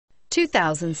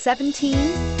2017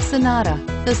 Sonata.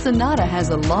 The Sonata has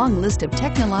a long list of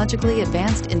technologically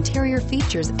advanced interior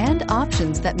features and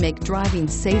options that make driving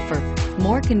safer,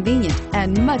 more convenient,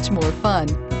 and much more fun.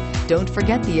 Don't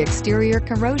forget the exterior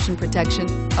corrosion protection,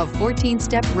 a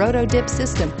 14-step roto-dip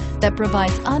system that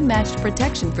provides unmatched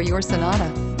protection for your Sonata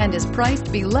and is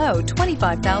priced below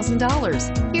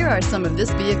 $25,000. Here are some of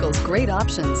this vehicle's great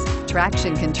options: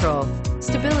 traction control,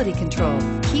 stability control,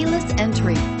 keyless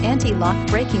entry, anti-lock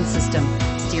braking system,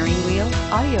 steering wheel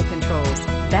audio controls,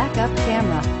 backup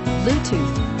camera,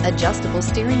 Bluetooth, adjustable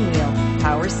steering wheel,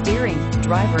 power steering,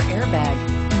 driver airbag.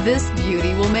 This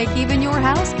beauty will make even your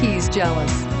house keys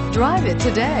jealous. Drive it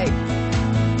today.